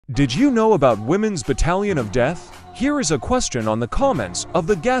Did you know about Women's Battalion of Death? Here is a question on the comments of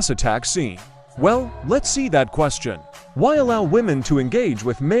the gas attack scene. Well, let's see that question. Why allow women to engage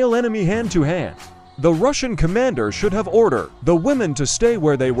with male enemy hand-to-hand? The Russian commander should have ordered the women to stay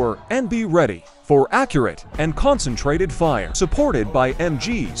where they were and be ready for accurate and concentrated fire, supported by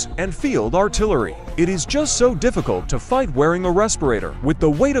MGs and field artillery. It is just so difficult to fight wearing a respirator with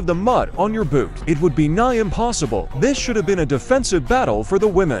the weight of the mud on your boot. It would be nigh impossible. This should have been a defensive battle for the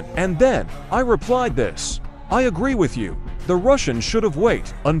women. And then I replied this. I agree with you. The Russians should have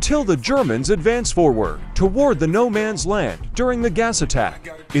waited until the Germans advanced forward toward the no man's land during the gas attack.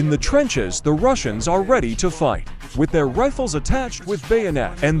 In the trenches, the Russians are ready to fight, with their rifles attached with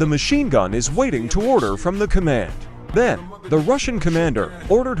bayonet, and the machine gun is waiting to order from the command. Then, the Russian commander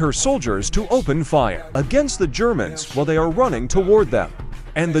ordered her soldiers to open fire against the Germans while they are running toward them.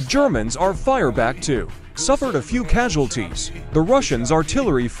 And the Germans are fire back too. Suffered a few casualties. The Russians'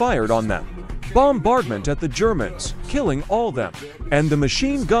 artillery fired on them. Bombardment at the Germans, killing all them. And the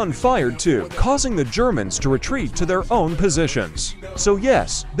machine gun fired too, causing the Germans to retreat to their own positions. So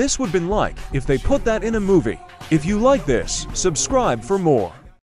yes, this would have been like if they put that in a movie. If you like this, subscribe for more.